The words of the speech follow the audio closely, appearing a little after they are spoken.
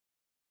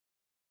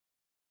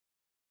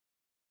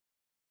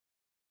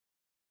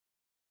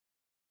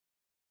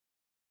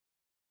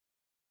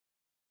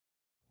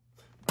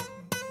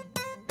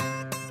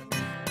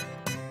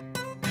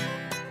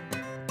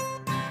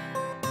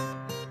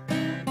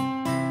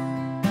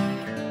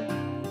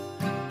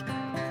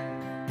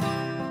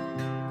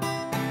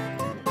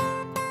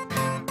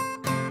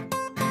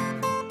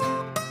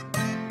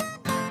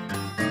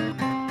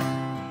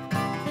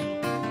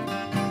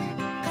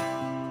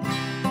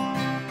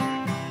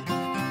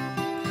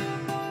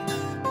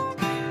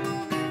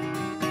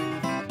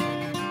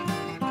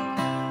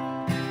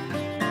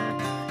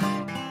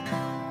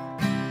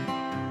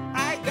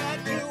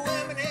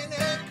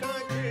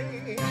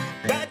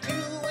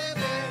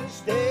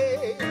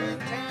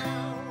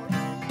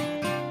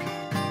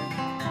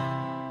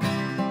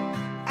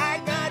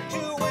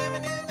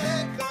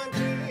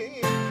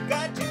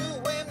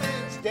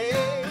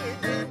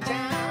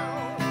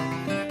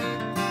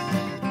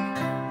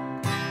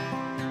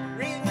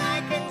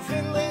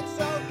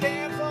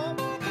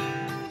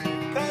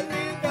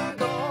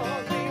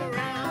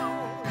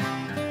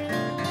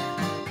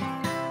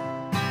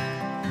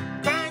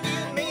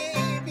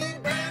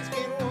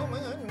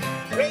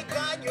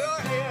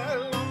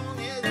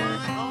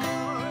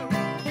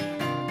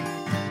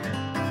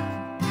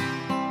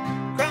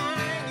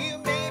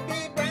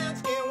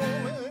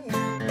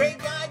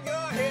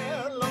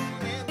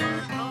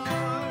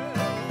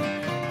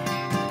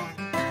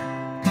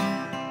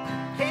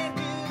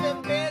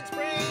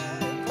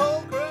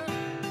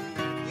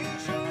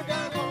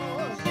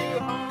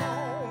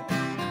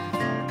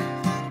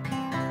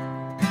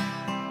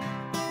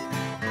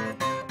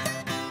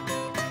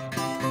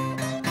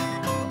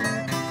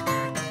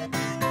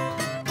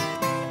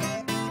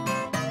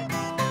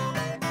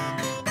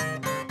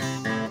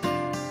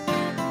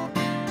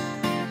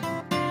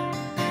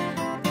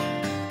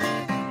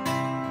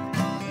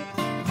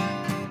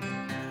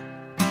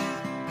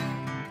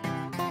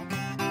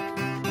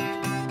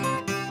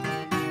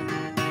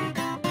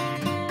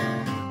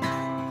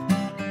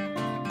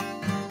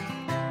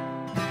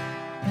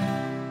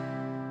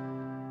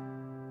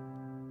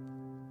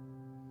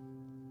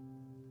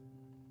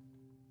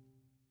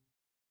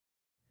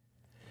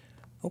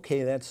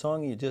Okay, that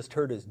song you just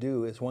heard us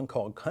do is one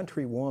called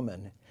Country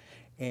Woman,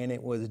 and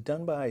it was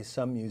done by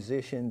some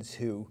musicians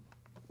who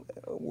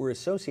were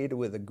associated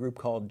with a group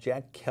called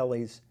Jack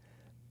Kelly's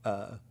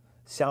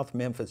South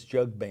Memphis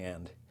Jug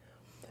Band.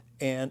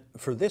 And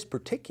for this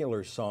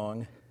particular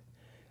song,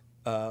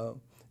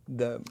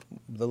 the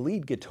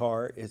lead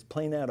guitar is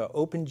playing out of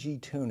open G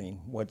tuning,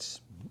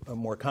 what's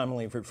more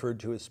commonly referred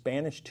to as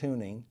Spanish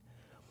tuning,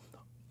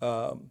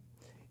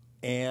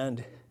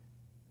 and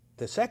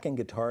the second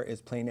guitar is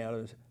playing out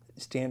of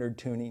standard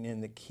tuning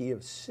in the key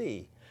of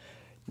C.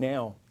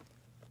 Now,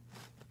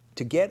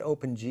 to get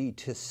open G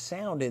to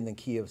sound in the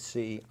key of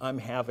C, I'm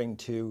having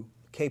to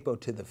capo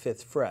to the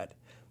 5th fret.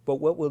 But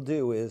what we'll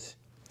do is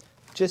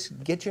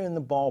just get you in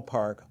the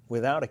ballpark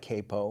without a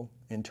capo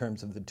in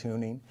terms of the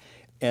tuning,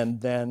 and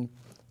then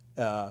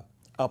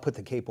I'll put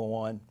the capo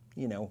on.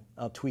 You know,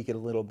 I'll tweak it a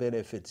little bit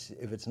if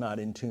it's not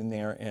in tune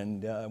there,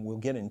 and we'll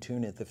get in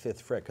tune at the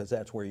 5th fret because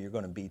that's where you're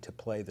going to be to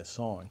play the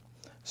song.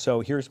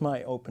 So here's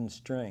my open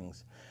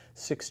strings: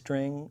 6th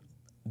string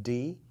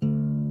D,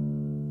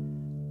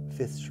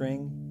 5th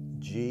string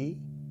G,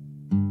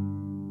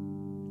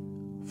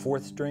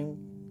 4th string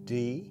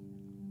D,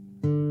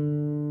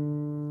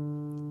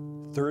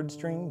 3rd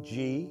string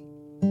G,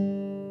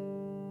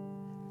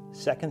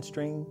 2nd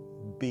string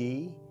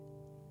B,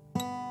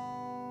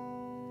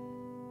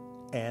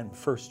 and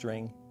 1st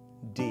string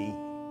D.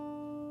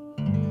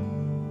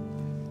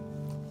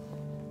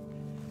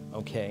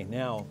 Okay,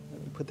 now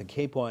let me put the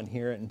capo on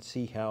here and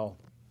see how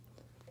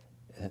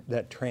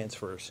that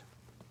transfers.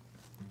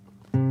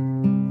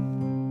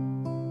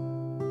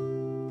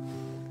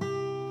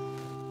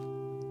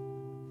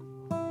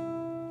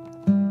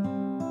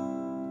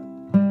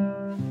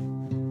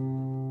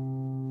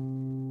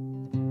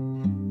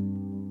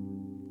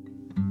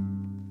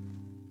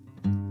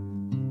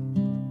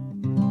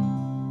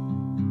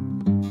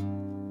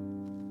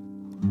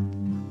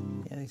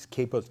 These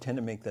capos tend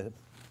to make the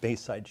bass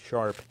side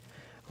sharp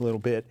a little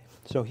bit.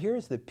 So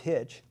here's the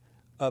pitch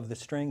of the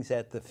strings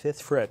at the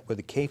 5th fret with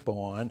the capo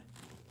on.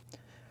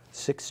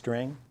 6th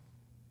string,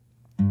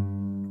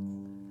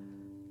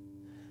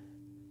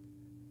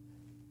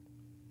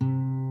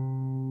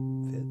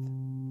 5th,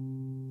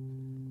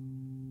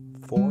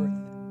 4th,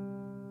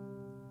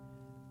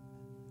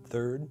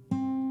 3rd,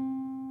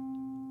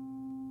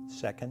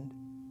 2nd,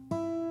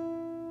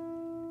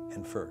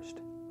 and 1st.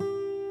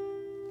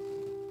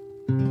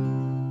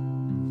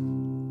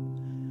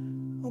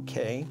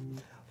 Okay,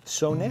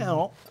 so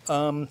now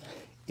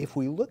if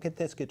we look at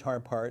this guitar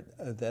part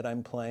that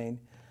I'm playing,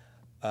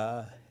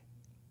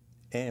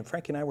 and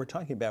Frank and I were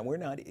talking about, we're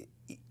not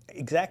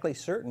exactly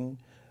certain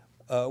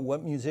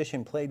what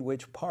musician played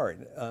which part.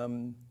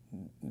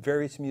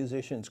 Various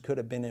musicians could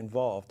have been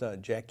involved.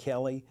 Jack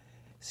Kelly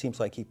seems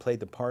like he played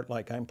the part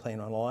like I'm playing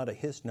on a lot of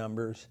his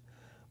numbers,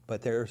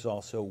 but there's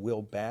also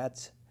Will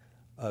Batts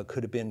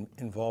could have been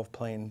involved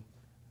playing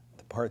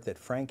the part that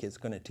Frank is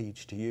going to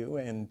teach to you,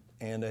 and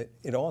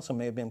it also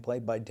may have been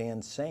played by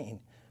Dan Sane,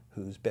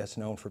 who's best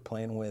known for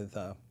playing with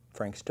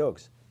Frank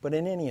Stokes. But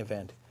in any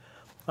event,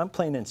 I'm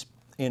playing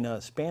in a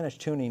Spanish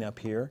tuning up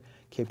here,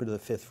 capo to the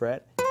 5th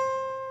fret,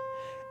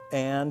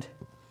 and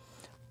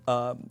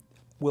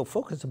we'll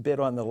focus a bit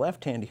on the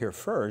left hand here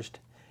first,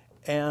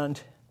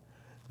 and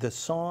the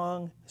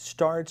song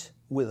starts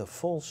with a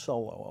full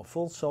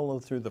solo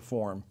through the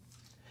form,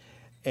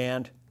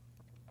 and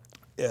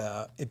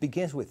it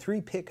begins with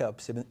 3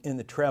 pickups in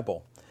the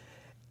treble,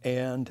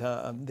 and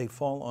they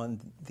fall on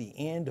the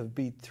end of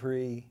beat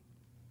 3,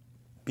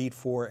 beat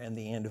 4, and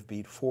the end of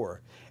beat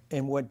 4.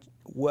 And what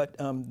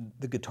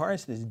the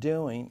guitarist is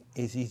doing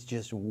is he's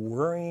just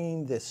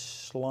whirring this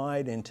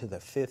slide into the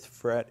 5th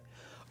fret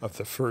of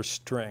the 1st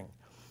string.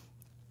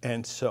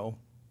 And so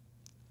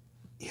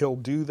he'll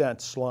do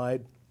that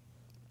slide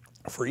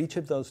for each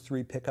of those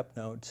 3 pickup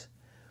notes,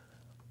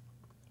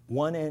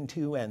 1 and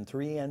 2 and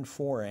 3 and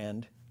 4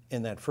 and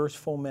in that first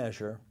full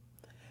measure,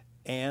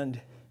 and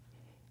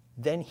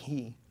then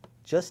he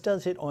just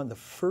does it on the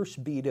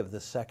first beat of the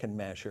second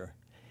measure.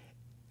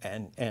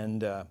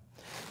 And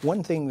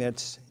one thing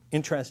that's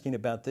interesting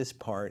about this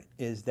part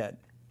is that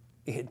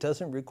it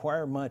doesn't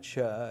require much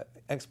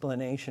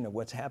explanation of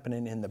what's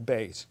happening in the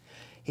bass.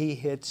 He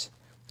hits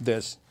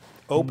this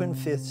open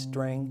 5th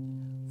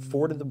string,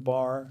 4 to the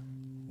bar,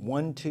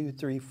 1, 2,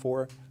 3,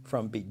 4,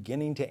 from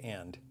beginning to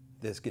end.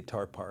 This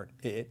guitar part,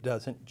 it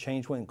doesn't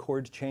change when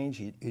chords change.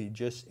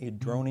 You're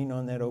droning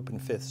on that open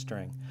 5th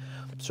string.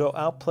 So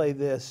I'll play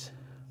this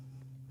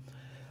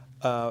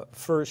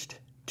first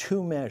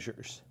 2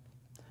 measures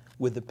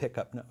with the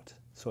pickup notes.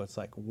 So it's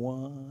like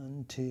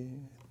 1, 2,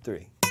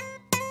 3.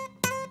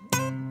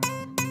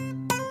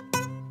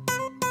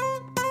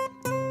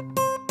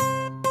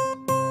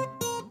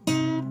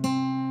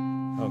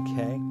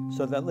 Okay,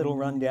 so that little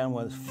rundown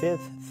was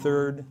 5th,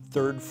 3rd,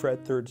 3rd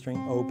fret, 3rd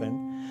string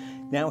open.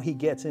 Now he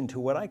gets into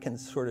what I can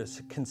sort of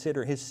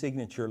consider his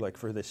signature, like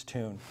for this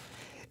tune.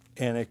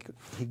 And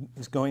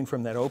he's going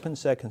from that open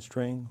 2nd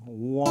string,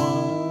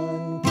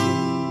 1, 2,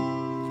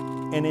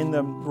 and in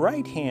the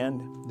right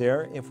hand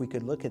there, if we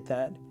could look at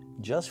that,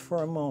 just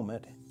for a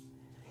moment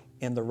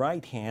in the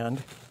right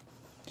hand.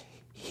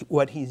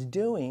 What he's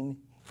doing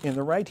in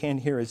the right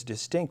hand here is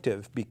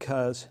distinctive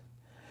because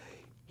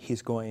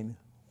he's going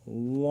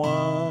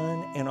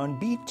 1, and on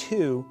beat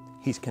 2,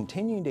 he's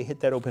continuing to hit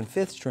that open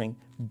 5th string,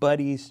 but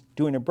he's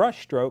doing a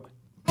brush stroke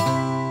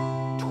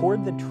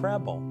toward the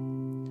treble,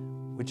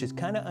 which is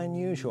kind of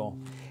unusual.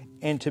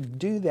 And to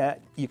do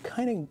that, you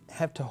kind of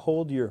have to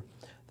hold your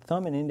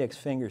thumb and index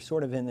finger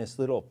sort of in this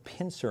little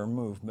pincer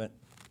movement,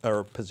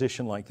 or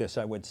position like this,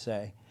 I would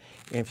say.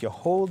 And if you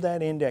hold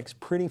that index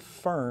pretty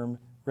firm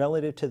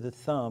relative to the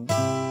thumb,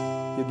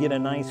 you'll get a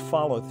nice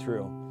follow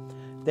through.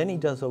 Then he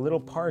does a little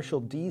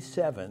partial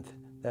D7th.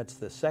 That's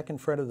the 2nd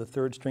fret of the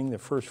 3rd string, the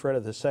 1st fret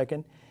of the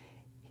 2nd.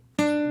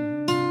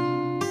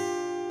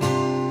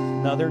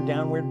 Another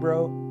downward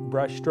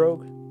brush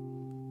stroke.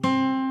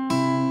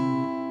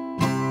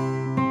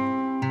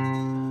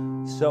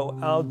 So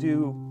I'll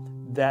do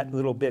that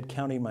little bit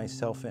counting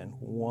myself in.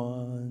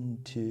 1,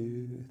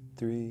 2,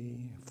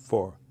 3,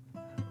 4.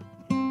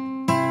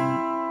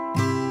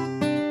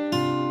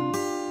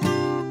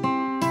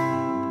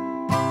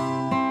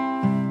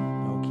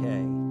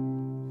 Okay.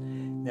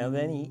 Now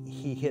then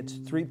he hits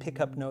 3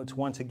 pickup notes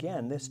once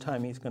again. This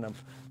time he's going to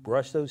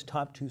brush those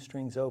top 2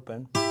 strings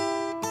open.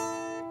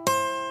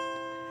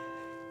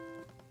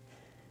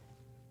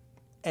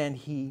 And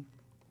he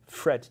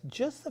frets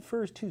just the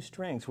first 2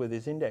 strings with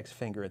his index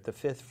finger at the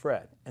 5th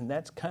fret, and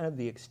that's kind of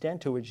the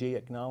extent to which he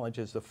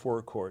acknowledges the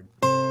 4 chord.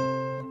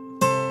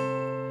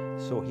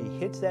 So he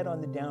hits that on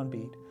the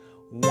downbeat,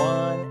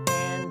 1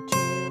 and 2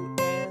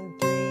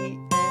 and 3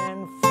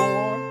 and 4,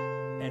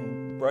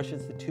 and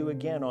brushes the 2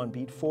 again on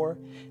beat 4.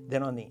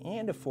 Then on the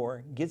and of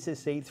 4, gets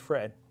this 8th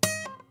fret.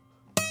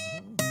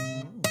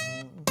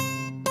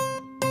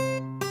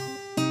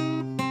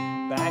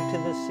 Back to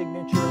the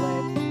signature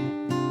lick.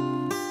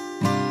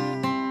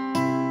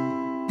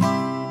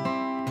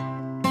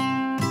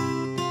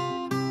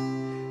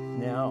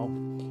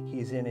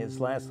 He's in his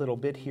last little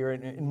bit here,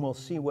 and we'll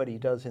see what he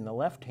does in the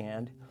left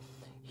hand.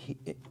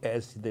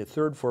 As the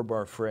 3rd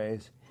 4-bar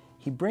phrase,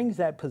 he brings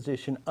that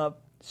position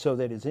up so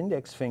that his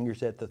index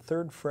finger's at the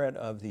 3rd fret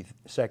of the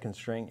 2nd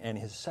string, and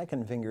his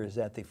 2nd finger is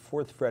at the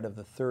 4th fret of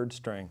the 3rd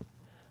string.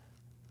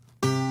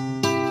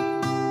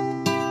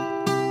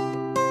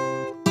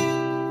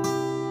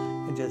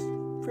 And just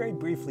very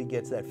briefly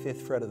gets that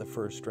 5th fret of the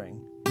 1st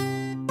string.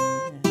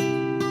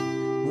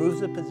 Moves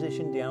the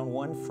position down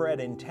 1 fret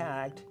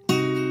intact,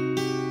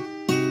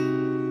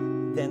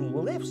 then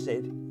lifts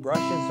it,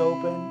 brushes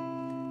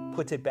open,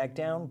 puts it back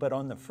down, but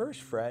on the 1st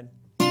fret.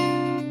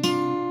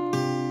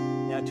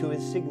 Now to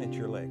his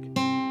signature lick.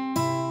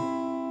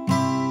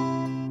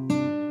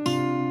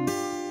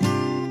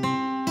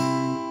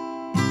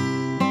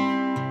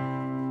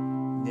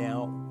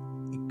 Now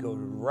it goes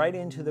right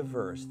into the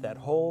verse. That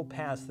whole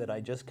pass that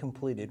I just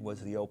completed was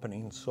the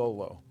opening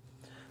solo.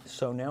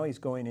 So now he's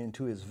going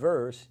into his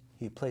verse.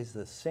 He plays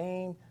the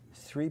same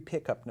 3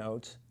 pickup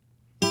notes.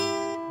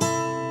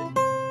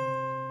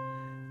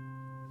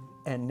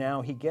 And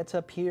now he gets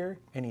up here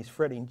and he's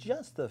fretting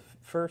just the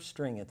 1st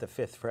string at the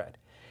 5th fret.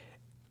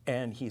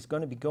 And he's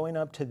going to be going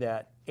up to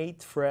that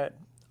 8th fret.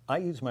 I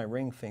use my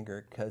ring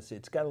finger because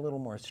it's got a little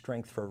more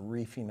strength for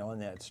reefing on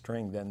that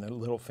string than the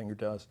little finger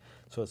does.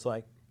 So it's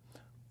like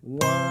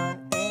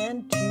 1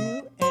 and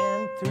 2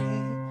 and 3,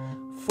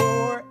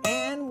 4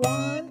 and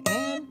 1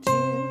 and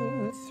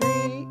 2,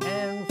 3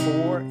 and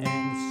 4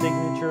 and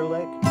signature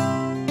lick.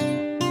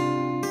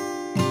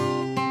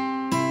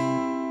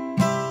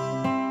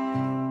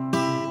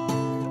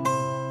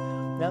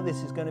 Now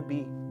this is going to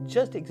be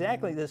just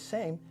exactly the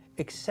same,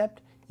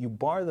 except you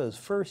bar those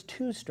first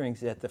 2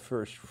 strings at the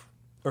 1st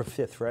or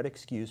 5th fret,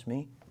 excuse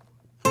me.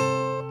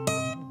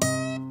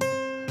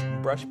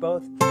 Brush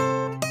both.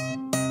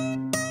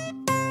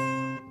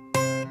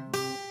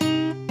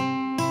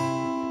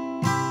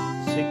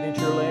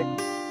 Signature lick.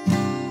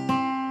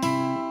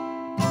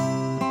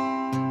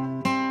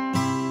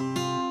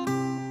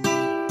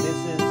 This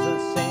is the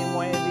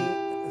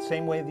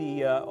same way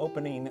the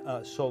opening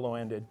solo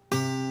ended.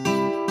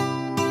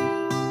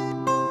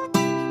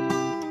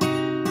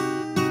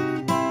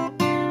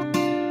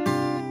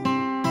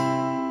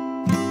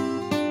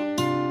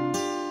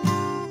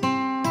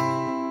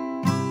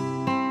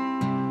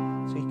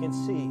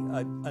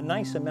 A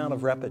nice amount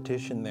of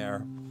repetition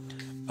there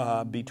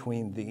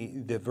between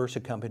the verse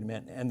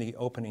accompaniment and the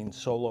opening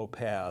solo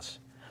pass.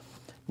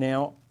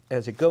 Now,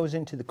 as it goes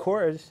into the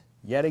chorus,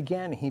 yet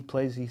again he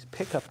plays these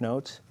pickup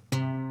notes.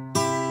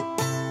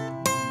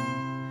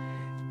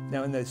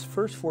 Now, in those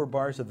first 4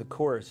 bars of the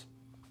chorus,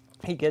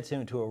 he gets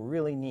into a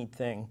really neat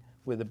thing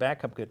with the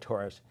backup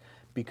guitarist,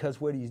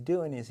 because what he's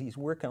doing is he's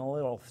working a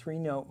little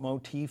 3-note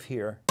motif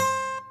here.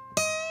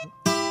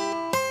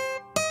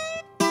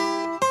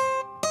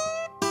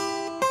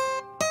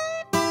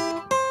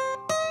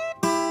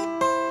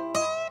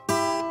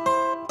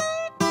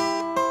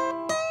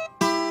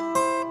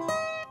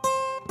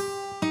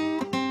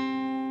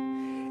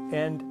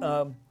 And,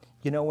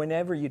 you know,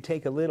 whenever you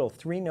take a little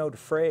 3-note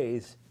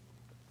phrase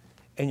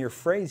and you're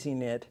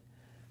phrasing it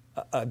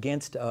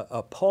against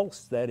a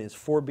pulse that is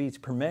 4 beats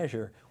per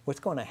measure, what's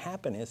going to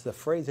happen is the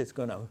phrase is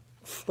going to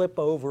flip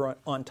over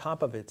on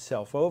top of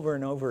itself over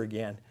and over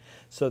again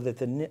so that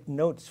the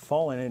notes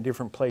fall in a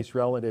different place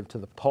relative to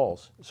the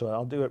pulse. So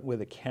I'll do it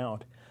with a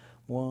count.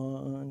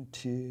 1,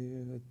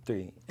 2,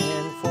 3,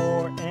 and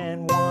 4,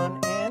 and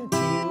 1, and 2,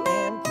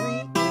 and 3,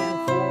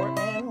 and 4,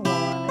 and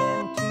 1,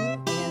 and 2,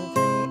 and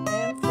 3,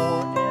 and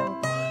 4,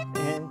 and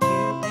 2,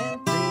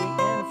 and 3,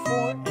 and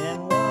 4,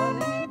 and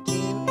 1, and 2,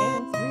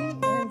 and 3,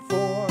 and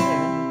 4.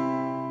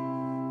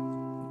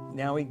 And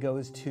now he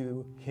goes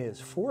to his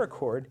 4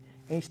 chord,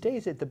 and he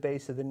stays at the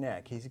base of the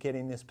neck. He's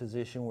getting this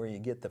position where you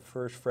get the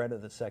 1st fret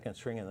of the 2nd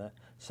string and the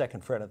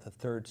 2nd fret of the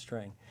 3rd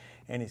string.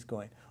 And he's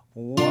going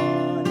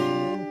 1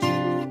 and 2,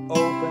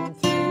 open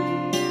 3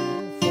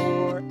 and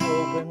 4,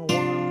 open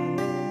 1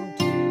 and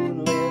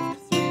 2,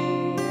 lift 3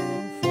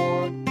 and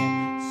 4,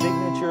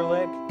 signature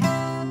lick.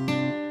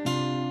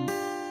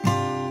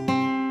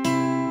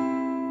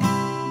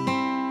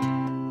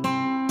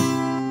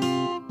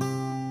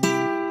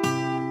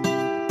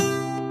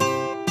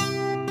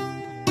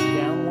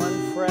 Down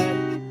 1 fret,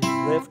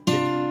 lift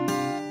it.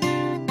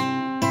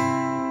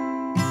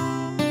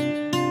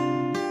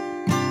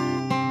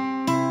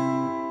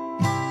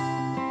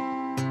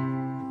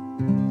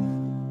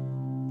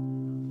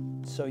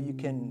 So you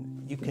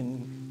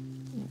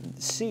can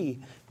see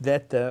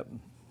that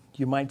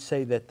you might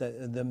say that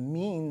the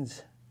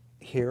means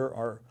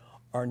here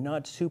are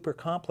not super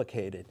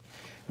complicated.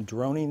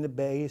 Droning the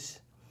bass,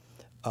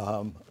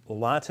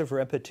 lots of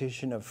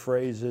repetition of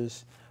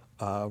phrases,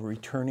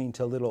 returning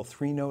to little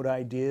 3-note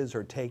ideas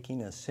or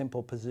taking a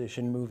simple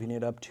position, moving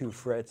it up 2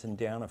 frets and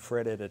down a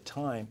fret at a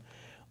time,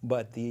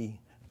 but the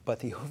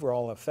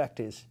overall effect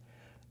is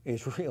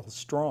real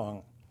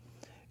strong.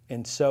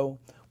 And so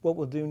what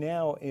we'll do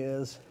now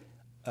is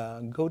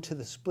go to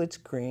the split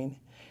screen,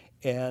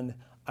 and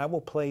I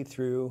will play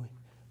through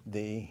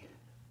the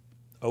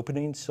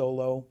opening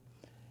solo,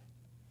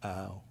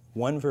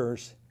 1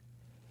 verse,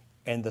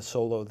 and the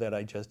solo that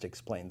I just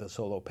explained, the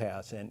solo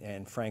pass,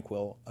 and Frank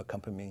will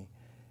accompany me,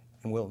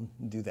 and we'll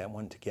do that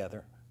one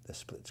together, the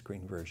split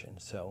screen version.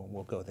 So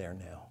we'll go there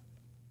now.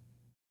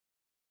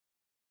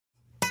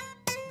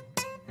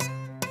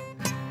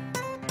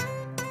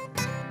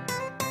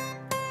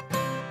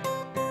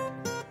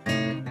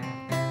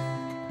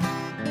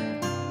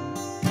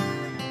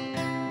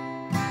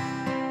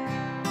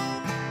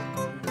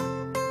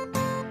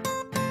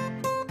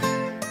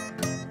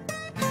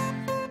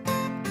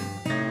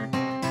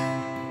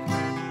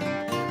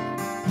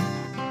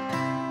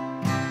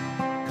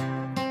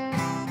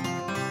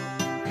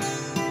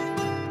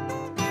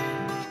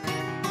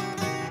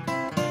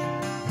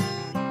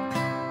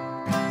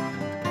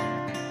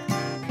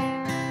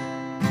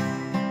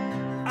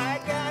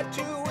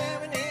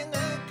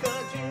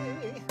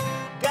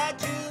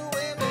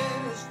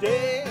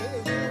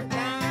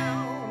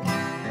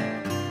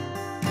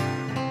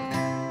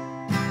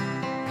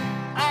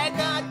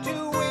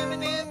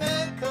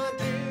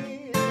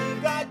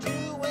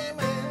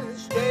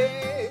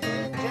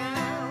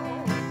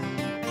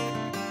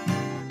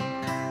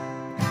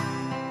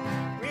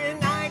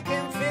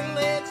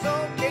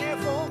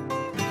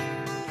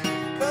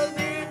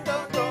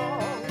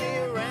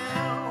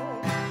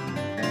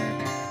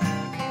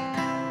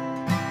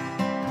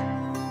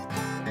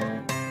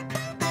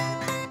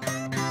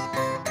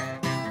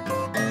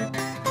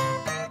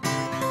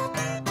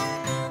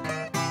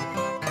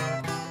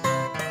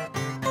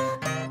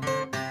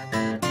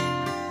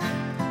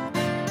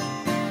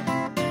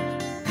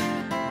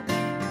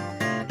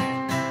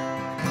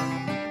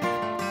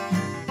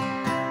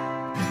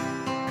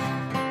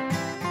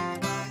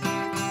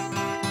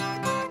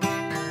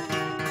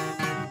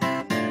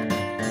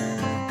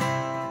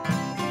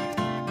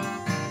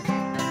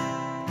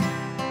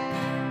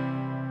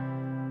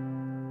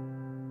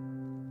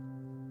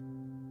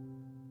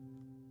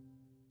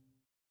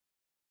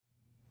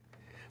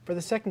 For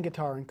the second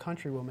guitar in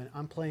Countrywoman,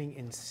 I'm playing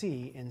in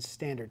C in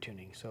standard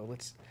tuning. So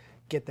let's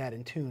get that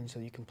in tune so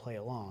you can play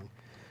along.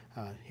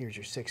 Here's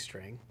your 6th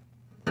string.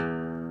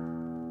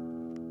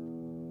 One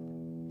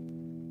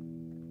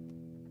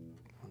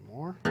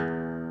more.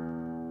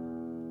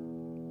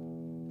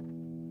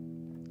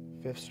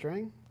 5th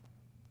string.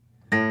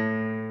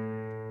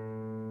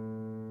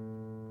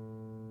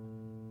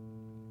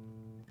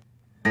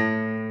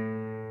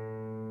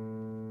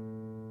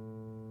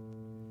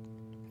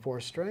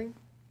 Fourth string.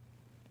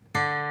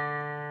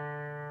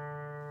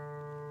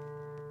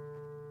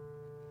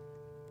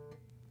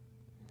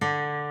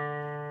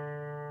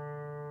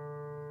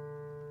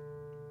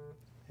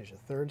 There's your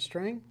 3rd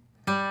string.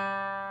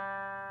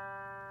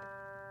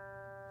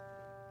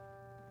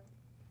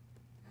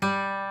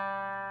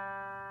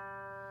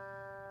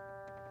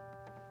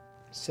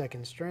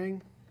 2nd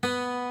string.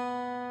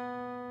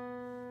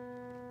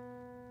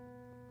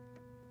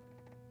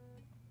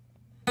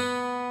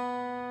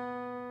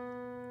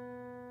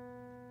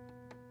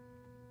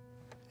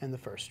 And the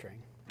 1st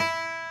string.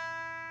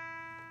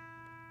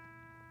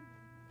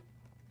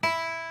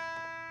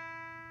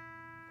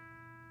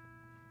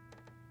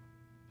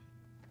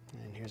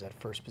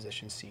 first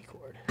position C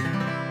chord.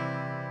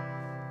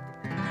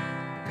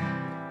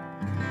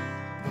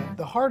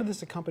 The heart of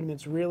this accompaniment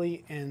is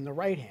really in the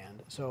right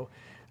hand, so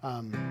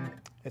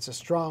it's a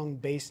strong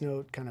bass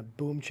note, kind of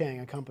boom-chang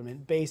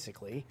accompaniment,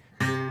 basically.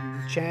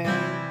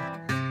 Boom-chang.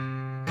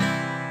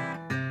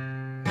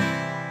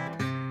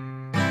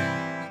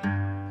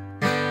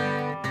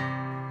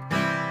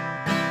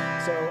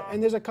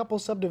 And there's a couple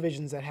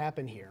subdivisions that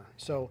happen here.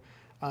 So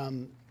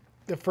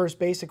the first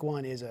basic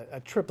one is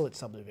a triplet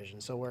subdivision,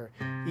 so where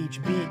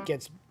each beat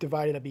gets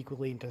divided up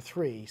equally into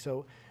 3.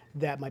 So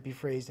that might be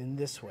phrased in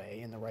this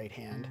way in the right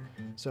hand.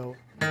 So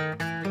try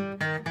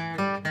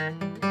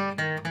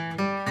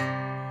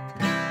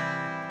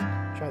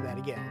that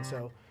again.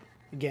 So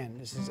again,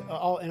 this is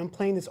all, and I'm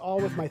playing this all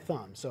with my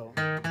thumb. So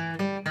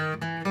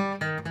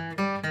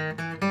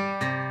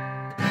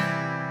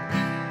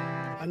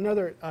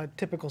another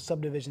typical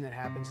subdivision that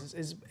happens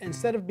is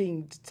instead of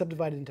being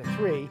subdivided into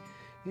 3,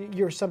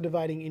 you're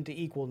subdividing into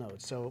equal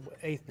notes, so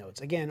eighth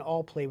notes. Again,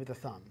 all play with the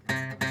thumb.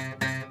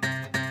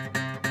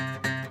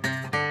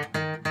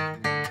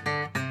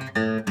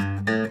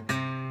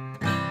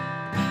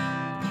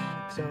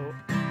 So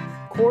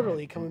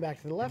quarterly, coming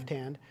back to the left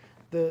hand,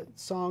 the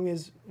song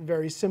is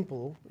very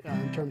simple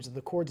in terms of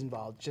the chords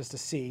involved. Just a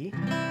C,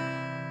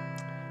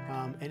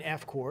 an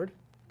F chord,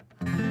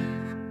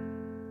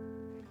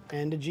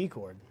 and a G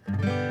chord.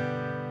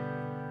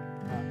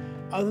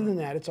 Other than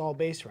that, it's all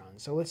bass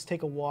runs. So let's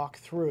take a walk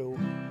through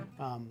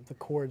the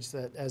chords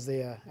that as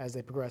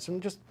they progress,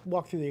 and just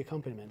walk through the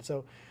accompaniment.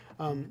 So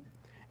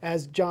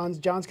as John's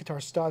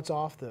guitar starts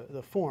off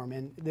the form,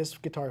 and this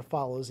guitar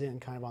follows in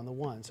kind of on the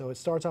 1. So it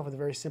starts off with a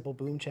very simple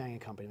boom-chang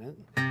accompaniment.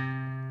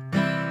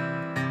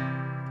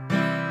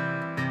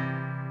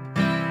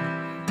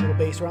 Little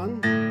bass run,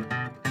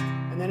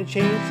 and then a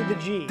change to the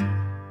G.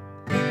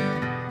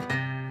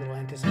 Little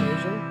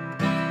anticipation.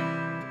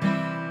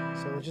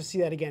 So let's just see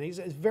that again. It's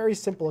a very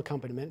simple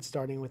accompaniment,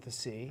 starting with the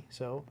C.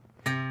 So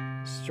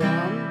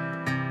strum,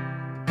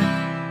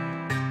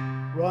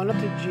 run up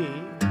to G.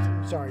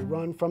 Sorry,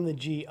 run from the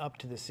G up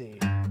to the C.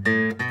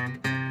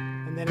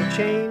 And then a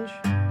change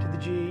to the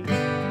G.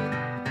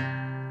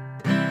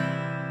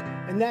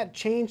 And that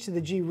change to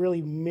the G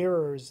really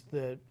mirrors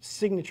the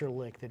signature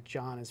lick that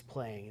John is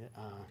playing.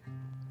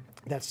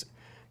 That's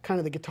kind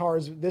of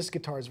this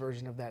guitar's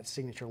version of that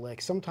signature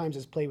lick. Sometimes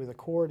it's played with a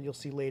chord. You'll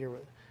see later,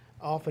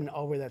 often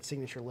over that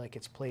signature lick,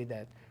 it's play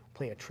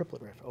a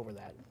triplet riff over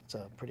that. It's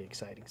pretty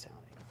exciting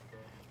sounding.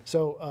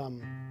 So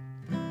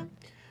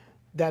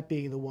that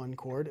being the 1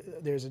 chord,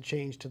 there's a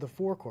change to the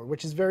 4 chord,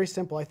 which is very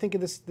simple. I think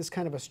of this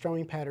kind of a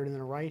strumming pattern in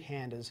the right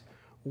hand is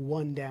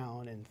 1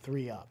 down and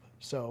 3 up.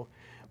 So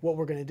what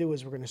we're going to do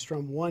is we're going to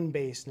strum 1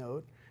 bass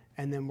note,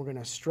 and then we're going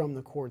to strum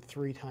the chord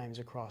 3 times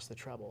across the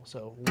treble.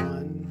 So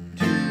 1,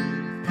 2,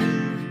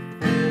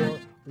 3,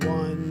 4,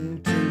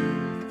 1, 2,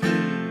 3,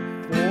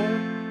 4,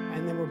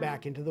 and then we're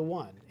back into the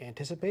 1.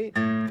 Anticipate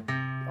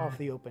off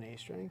the open A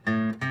string.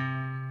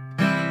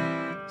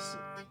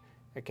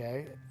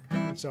 Okay,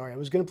 sorry, I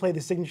was going to play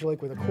the signature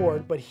lick with a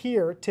chord, but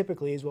here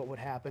typically is what would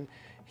happen.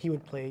 He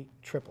would play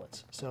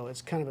triplets. So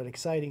it's kind of an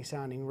exciting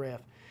sounding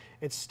riff.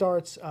 It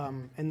starts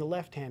in the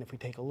left hand, if we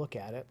take a look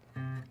at it.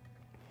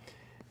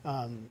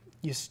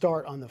 You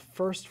start on the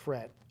 1st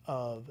fret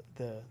of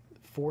the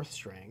 4th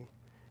string,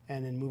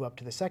 and then move up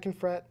to the 2nd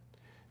fret,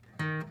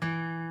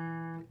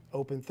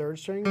 open 3rd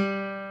string,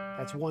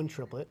 that's 1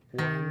 triplet,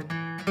 1,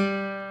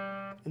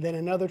 and then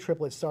another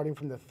triplet starting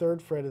from the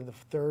 3rd fret of the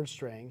 3rd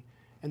string,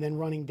 and then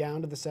running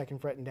down to the 2nd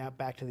fret and down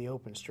back to the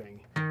open string.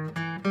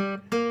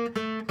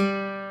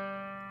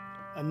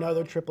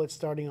 Another triplet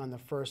starting on the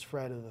 1st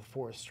fret of the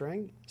 4th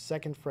string,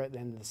 2nd fret,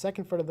 then the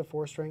 2nd fret of the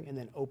 4th string, and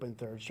then open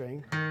 3rd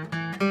string.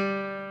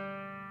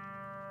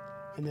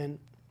 And then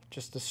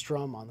just a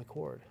strum on the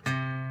chord.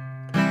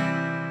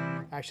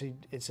 Actually,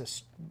 it's a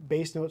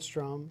bass note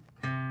strum,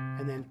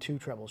 and then 2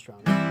 treble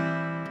strums.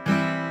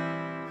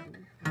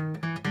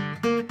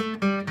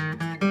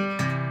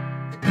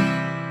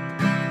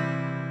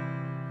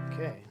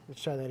 Okay,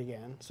 let's try that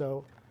again.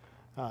 So,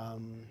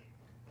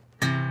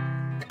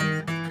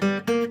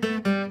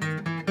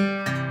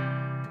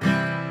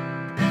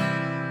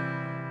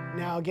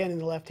 now again in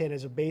the left hand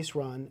is a bass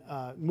run,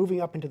 moving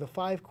up into the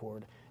 5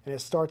 chord, and it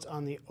starts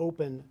on the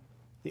open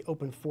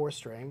 4th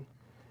string,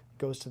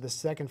 goes to the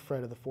 2nd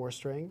fret of the 4th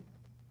string,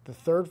 the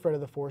 3rd fret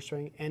of the 4th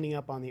string, ending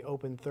up on the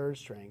open 3rd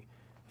string,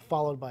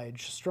 followed by a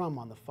strum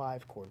on the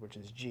 5 chord, which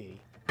is G.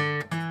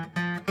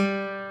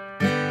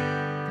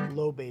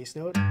 Low bass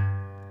note.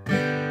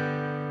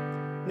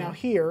 Now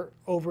here,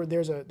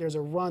 there's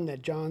a run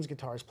that John's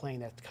guitar is playing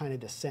that kind of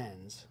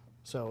descends.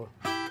 So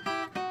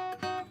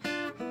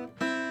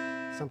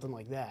something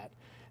like that.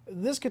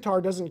 This guitar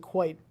doesn't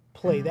quite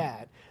play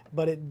that,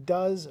 but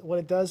what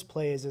it does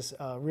play is this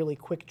really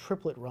quick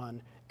triplet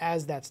run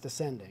as that's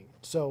descending.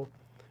 So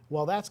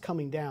while that's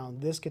coming down,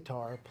 this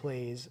guitar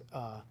plays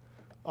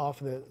off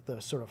the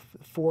sort of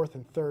 4th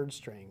and 3rd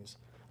strings,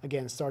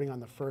 again starting on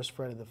the 1st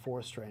fret of the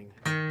 4th string,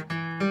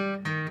 and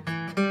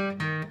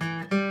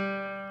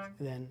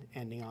then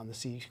ending on the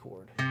C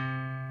chord.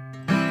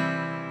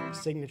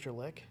 signature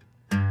lick.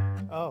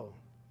 Oh,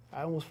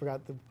 I almost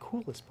forgot the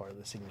coolest part of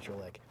the signature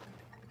lick.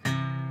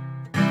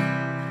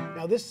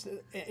 Now this,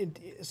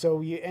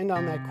 so you end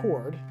on that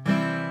chord,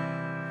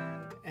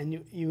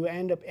 and you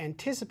end up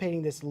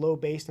anticipating this low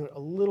bass note a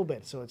little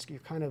bit, so you're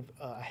kind of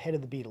ahead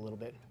of the beat a little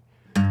bit.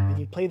 And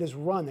you play this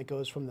run that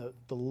goes from the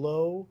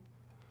low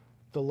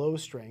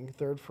string,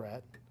 3rd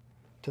fret,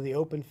 to the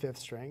open 5th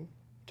string,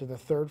 to the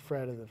 3rd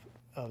fret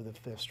of the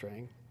 5th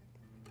string,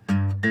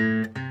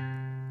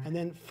 and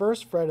then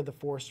 1st fret of the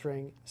 4th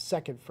string,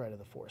 2nd fret of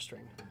the 4th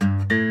string.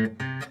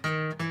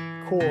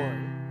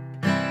 Chord,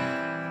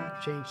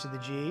 change to the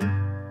G,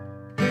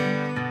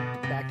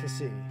 back to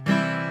C.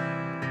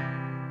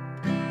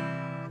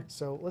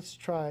 So let's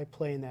try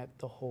playing that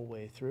the whole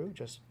way through,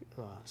 just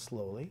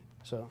slowly.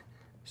 So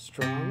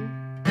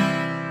strum,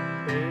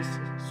 bass,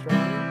 strum,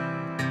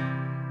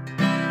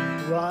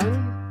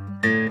 run,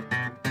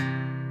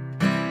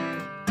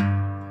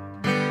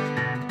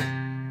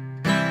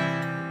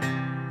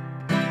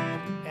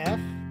 F,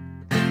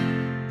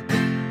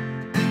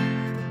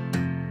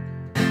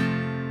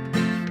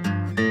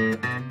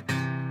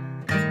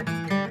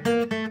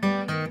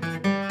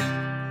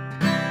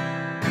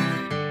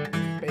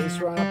 bass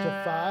run up to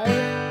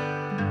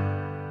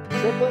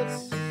 5,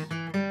 triplets,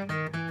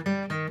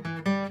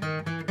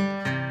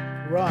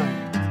 run.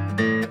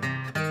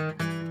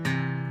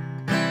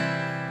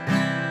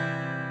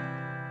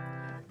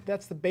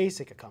 That's the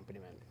basic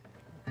accompaniment.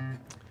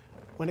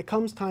 When it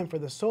comes time for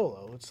the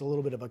solo, it's a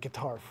little bit of a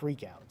guitar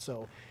freak out.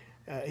 So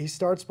he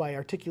starts by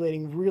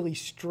articulating really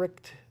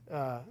strict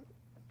kind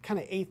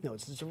of 8th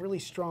notes. It's a really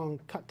strong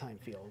cut time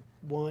feel,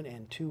 1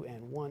 and 2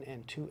 and 1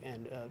 and 2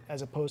 and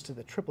as opposed to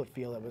the triplet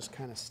feel that was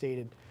kind of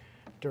stated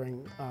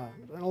during,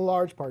 in a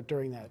large part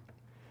during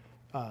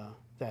the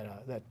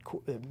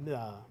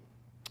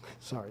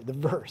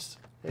verse.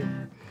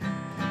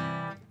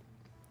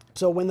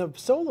 So when the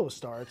solo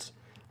starts,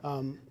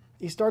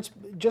 he starts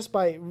just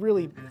by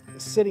really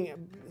sitting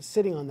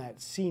on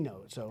that C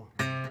note. So,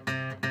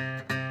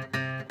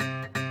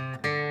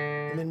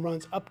 and then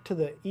runs up to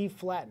the E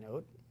flat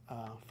note,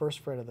 1st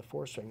fret of the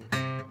 4th string.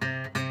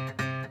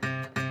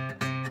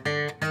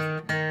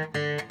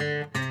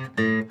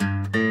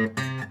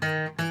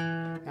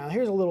 Now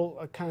here's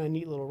a kind of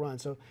neat little run.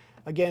 So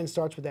again,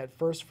 starts with that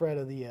 1st fret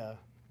of the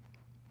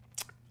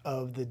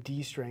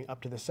D string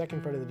up to the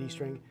 2nd fret of the D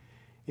string.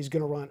 He's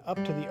going to run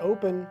up to the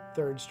open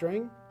 3rd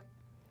string,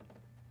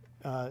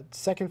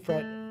 2nd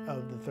fret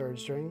of the 3rd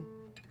string,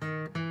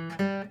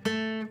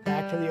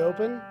 back to the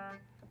open,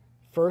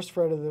 1st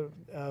fret of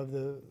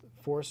the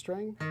 4th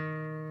string,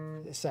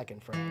 the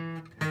 2nd fret,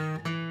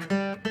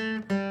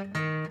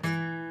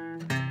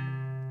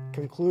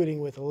 concluding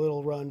with a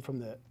little run from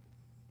the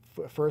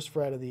 1st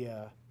fret of the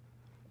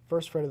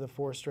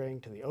 4th string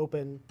to the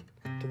open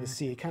to the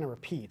C. It kind of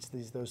repeats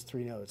those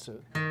 3 notes. So,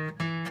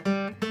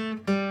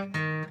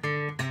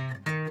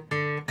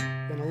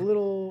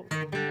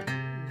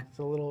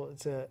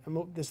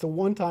 it's the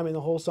one time in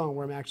the whole song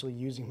where I'm actually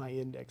using my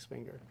index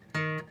finger.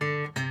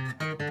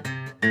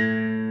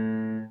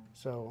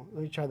 So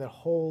let me try that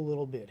whole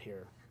little bit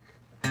here.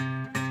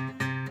 And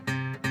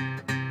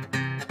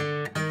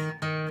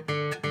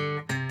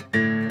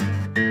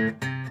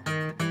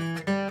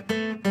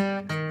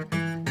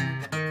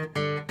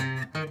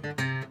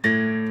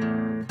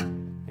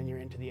you're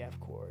into the F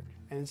chord.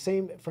 And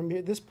same from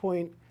this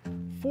point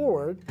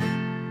forward,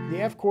 the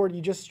F chord,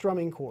 you're just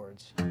strumming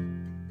chords.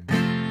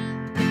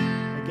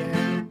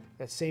 Again,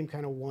 that same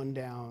kind of 1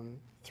 down,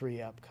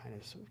 3 up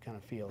kind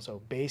of feel.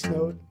 So bass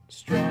note,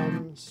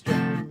 strum,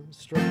 strum,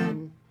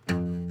 strum.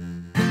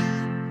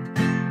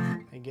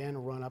 Again,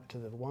 run up to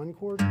the 1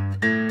 chord.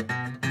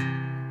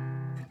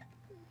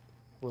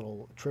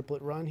 Little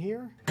triplet run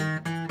here.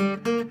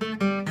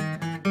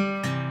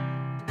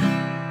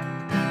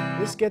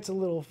 This gets a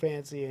little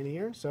fancy in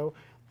here. So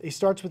he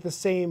starts with the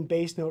same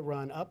bass note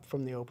run up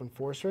from the open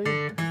 4th string.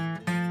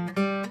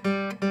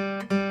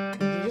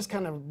 He just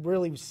kind of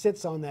really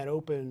sits on that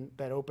open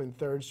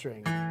 3rd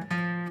string.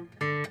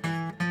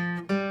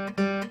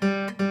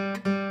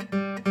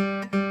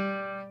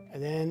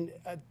 And then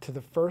to the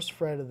 1st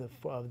fret of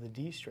the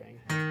D string.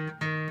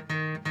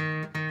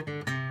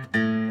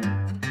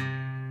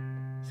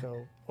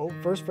 So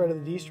 1st fret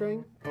of the D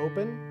string,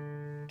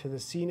 open to the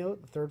C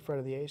note, the 3rd fret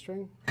of the A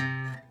string.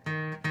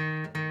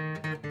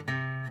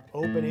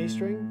 Open A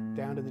string,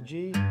 down to the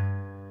G,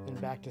 and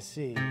back to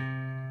C.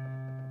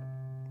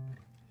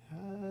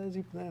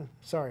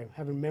 Sorry, I'm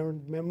having a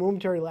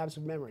momentary lapse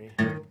of memory.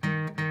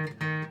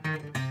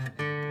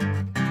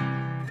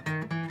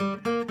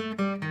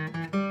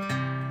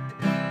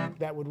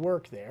 That would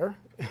work there.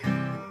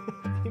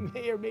 He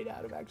may or may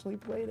not have actually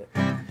played it.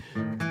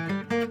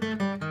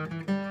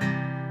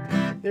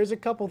 There's a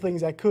couple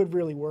things that could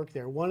really work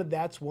there.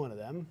 That's one of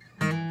them.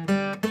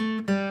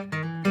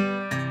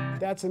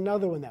 That's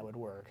another one that would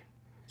work.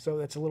 So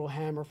that's a little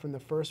hammer from the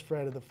 1st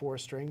fret of the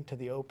 4th string to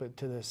the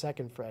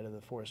 2nd fret of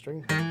the 4th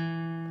string.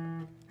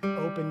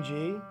 Open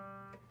G,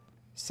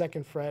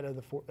 2nd fret of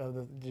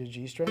the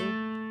G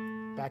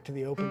string, back to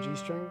the open G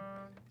string,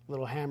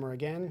 little hammer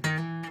again.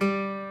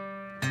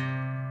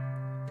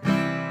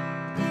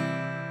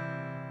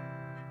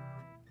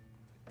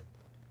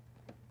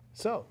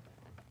 So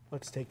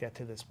let's take that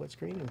to the split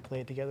screen and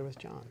play it together with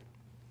John.